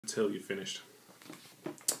until you're finished.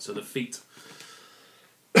 So the feet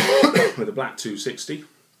with a black 260,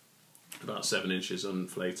 about 7 inches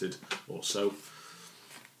unflated or so.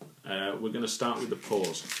 We're going to start with the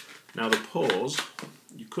paws. Now the paws,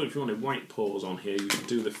 you could, if you wanted white paws on here, you could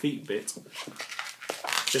do the feet bit,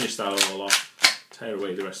 finish that all off, tear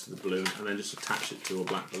away the rest of the balloon, and then just attach it to a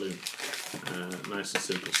black balloon. Nice and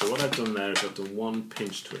simple. So what I've done there is I've done one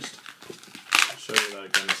pinch twist. I'll show you that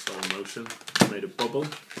again in slow motion. I've made a bubble,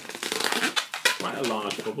 quite a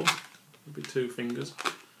large bubble, maybe 2 fingers.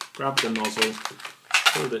 Grab the nozzle,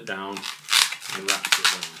 pulled it down, and wrapped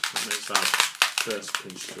it around. That makes our first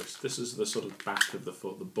pinch twist. This is the sort of back of the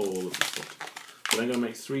foot, the ball of the foot. But I'm going to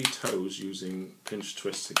make 3 toes using pinch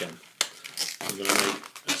twists again. I'm going to make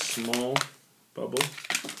a small bubble,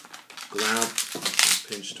 grab and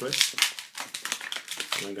pinch twist.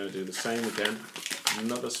 And I'm going to do the same again.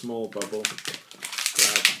 Another small bubble,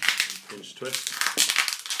 grab and pinch twist.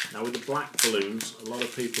 Now with the black balloons, a lot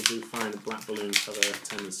of people do find that black balloons have a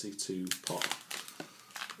tendency to pop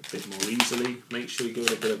a bit more easily. Make sure you give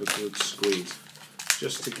it a bit of a good squeeze,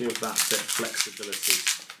 just to give that bit of flexibility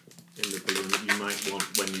in the balloon that you might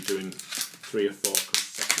want when you're doing 3 or 4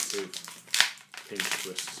 consecutive pinch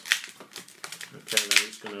twists. Okay, then I'm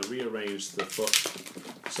just going to rearrange the foot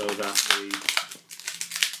so that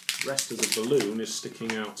the rest of the balloon is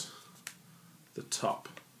sticking out the top.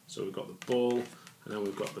 So we've got the ball, and then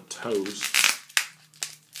we've got the toes,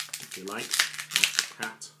 if you like, of the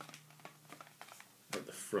cat at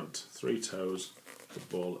the front. 3 toes, the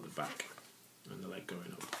ball at the back, and the leg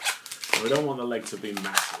going up. Now we don't want the leg to be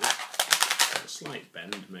massive, a slight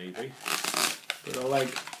bend maybe, but the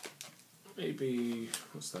leg, maybe,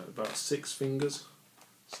 what's that, about 6 fingers,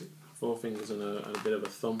 4 fingers and a bit of a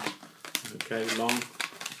thumb, okay, long.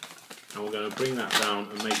 And we're going to bring that down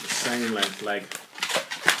and make the same length leg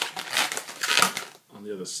on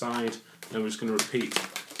the other side. Then we're just going to repeat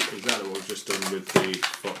exactly what we've just done with the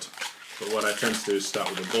foot. But what I tend to do is start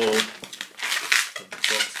with the ball, the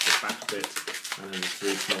foot, the back bit, and then the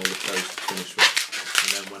 3 smaller toes to finish with.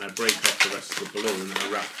 And then when I break off the rest of the balloon,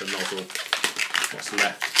 I wrap the nozzle, what's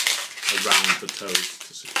left, around the toes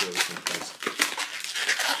to secure it in place.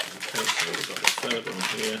 Okay, so we've got the 3rd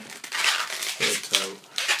one here, 3rd toe,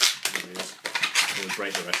 there it is, and we'll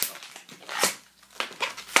break the rest off.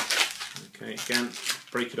 Okay, again,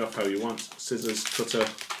 break it off how you want, scissors, cutter,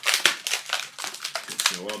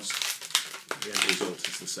 it's no odds, the end result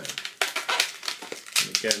is the same.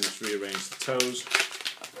 And again, just rearrange the toes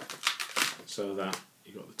so that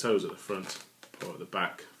you've got the toes at the front, paw at the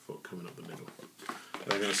back, foot coming up the middle.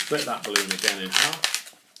 We're going to split that balloon again in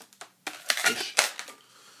half, push,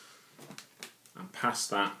 and pass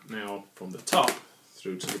that now from the top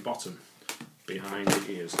through to the bottom, behind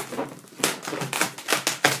the ears.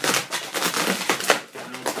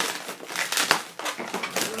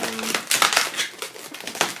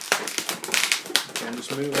 Again,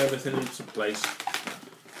 just move everything into place.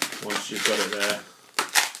 Once you've got it there,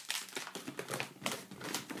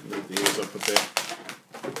 move the ears up a bit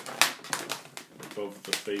above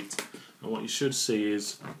the feet. And what you should see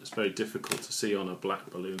is, it's very difficult to see on a black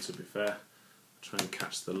balloon, to be fair. Try and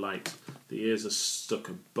catch the light. The ears are stuck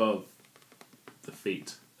above the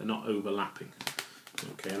feet, they're not overlapping.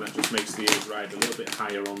 Okay, and that just makes the ears ride a little bit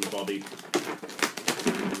higher on the body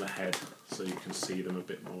and on the head, so you can see them a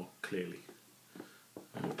bit more clearly.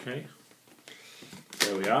 Okay,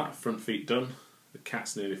 there we are, front feet done, the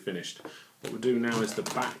cat's nearly finished. What we'll do now is the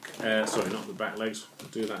back, sorry, not the back legs, we'll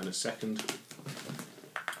do that in a second.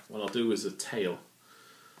 What I'll do is the tail.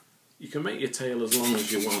 You can make your tail as long as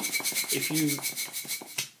you want. If you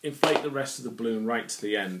inflate the rest of the balloon right to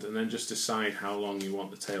the end and then just decide how long you want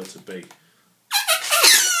the tail to be, and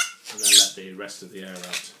then let the rest of the air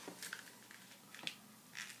out.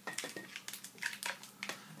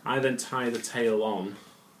 I then tie the tail on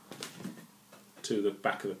to the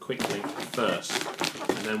back of the quick link first,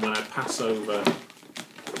 and then when I pass over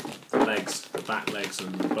the legs, the back legs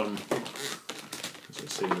and the bum, as you'll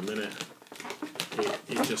see in a minute,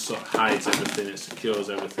 it just sort of hides everything, it secures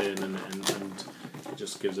everything, and it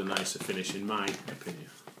just gives a nicer finish, in my opinion.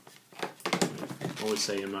 I always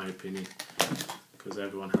say in my opinion, because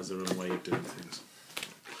everyone has their own way of doing things.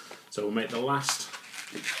 So we'll make the last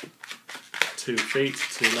 2 feet,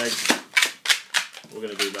 2 legs. We're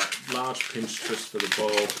going to do that large pinch twist for the ball.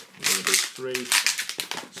 We're going to do 3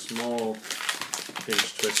 small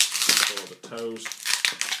pinch twists for the toes,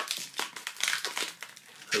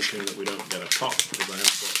 hoping that we don't get a pop because I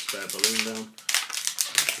haven't got a spare balloon down.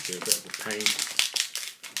 That should be a bit of a pain.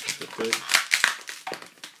 Good.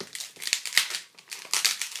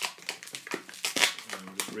 And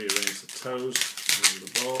we'll just rearrange the toes and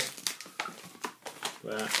the ball.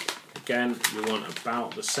 There. Again, you want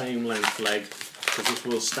about the same length leg, because this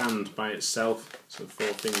will stand by itself, so 4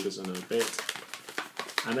 fingers and a bit.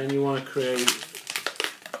 And then you want to create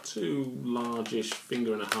 2 largish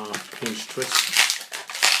finger-and-a-half pinch twists.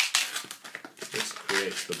 This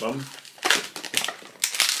creates the bum, and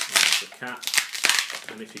the cat.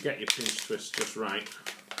 And if you get your pinch twist just right,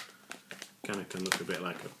 kind of can look a bit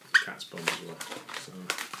like a cat's bum as well. So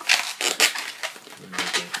there we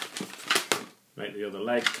go. Make the other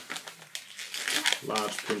leg.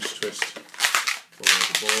 Large pinch twist for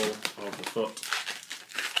the ball of the foot.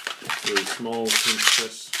 3 small pinch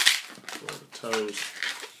twists for the toes.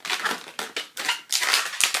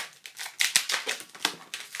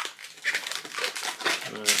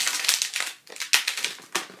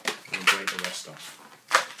 And break the rest off.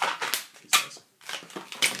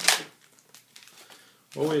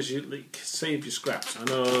 Always save your scraps. I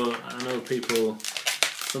know people.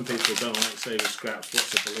 Some people don't like saving scraps.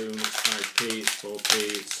 What's a balloon? It's 5p, it's 4p,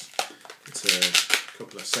 it's a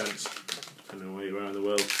couple of cents, depending on where you are in the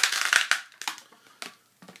world.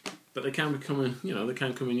 But they can become, they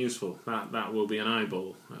can come in useful. That will be an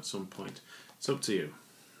eyeball at some point. It's up to you.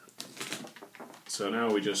 So now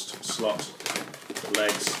we just slot the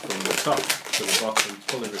legs from the top to the bottom,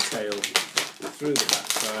 pulling the tail through the back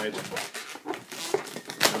side,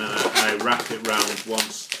 and then I wrap it round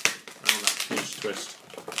once, around that pinch twist.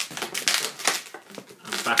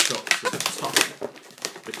 Back up to the top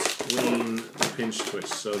between the pinch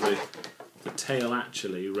twists, so the tail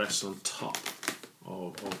actually rests on top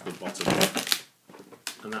of the bottom,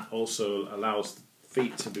 and that also allows the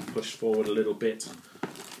feet to be pushed forward a little bit,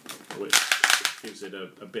 which gives it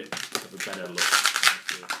a bit of a better look.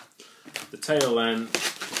 The tail then,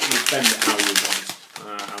 you bend it how you want.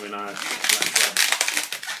 I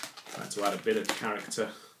like to add a bit of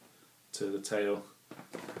character to the tail.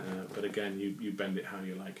 But again, you bend it how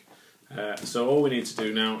you like. So all we need to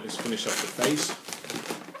do now is finish off the face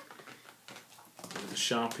with the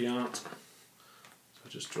Sharpie art. So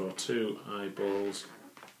just draw 2 eyeballs.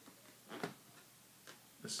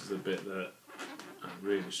 This is the bit that I'm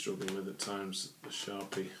really struggling with at times, the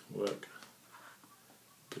Sharpie work.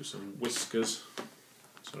 Do some whiskers.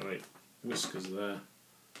 Sorry, whiskers there.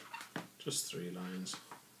 Just 3 lines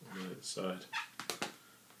on the other side.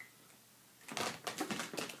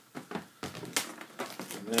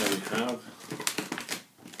 There we have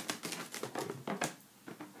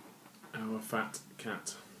our fat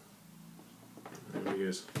cat. There he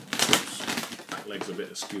is. Oops, back leg's a bit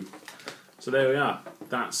askew. So there we are.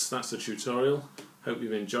 That's the tutorial. Hope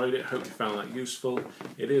you've enjoyed it. Hope you found that useful.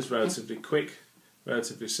 It is relatively quick,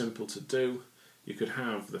 relatively simple to do. You could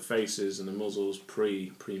have the faces and the muzzles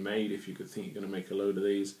pre-made if you could think you're going to make a load of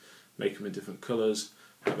these. Make them in different colours.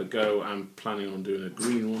 Have a go. I'm planning on doing a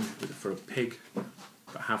green one for a pig.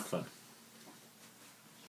 But have fun.